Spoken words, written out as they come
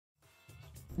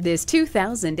This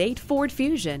 2008 Ford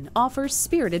Fusion offers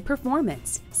spirited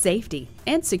performance, safety,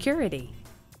 and security.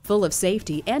 Full of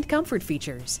safety and comfort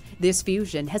features, this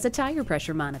Fusion has a tire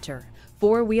pressure monitor,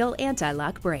 four-wheel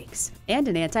anti-lock brakes, and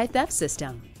an anti-theft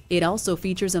system. It also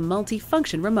features a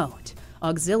multi-function remote,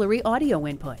 auxiliary audio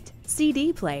input,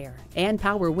 CD player, and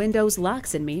power windows,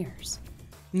 locks, and mirrors.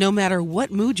 No matter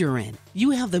what mood you're in,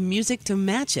 you have the music to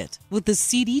match it with the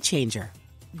CD changer.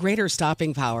 Greater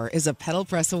stopping power is a pedal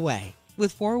press away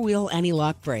with four-wheel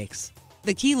anti-lock brakes.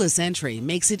 The keyless entry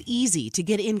makes it easy to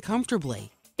get in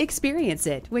comfortably. Experience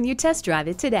it when you test drive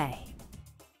it today.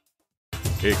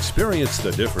 Experience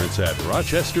the difference at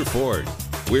Rochester Ford.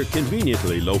 We're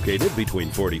conveniently located between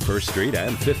 41st Street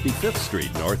and 55th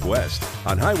Street Northwest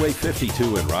on Highway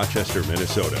 52 in Rochester,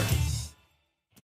 Minnesota.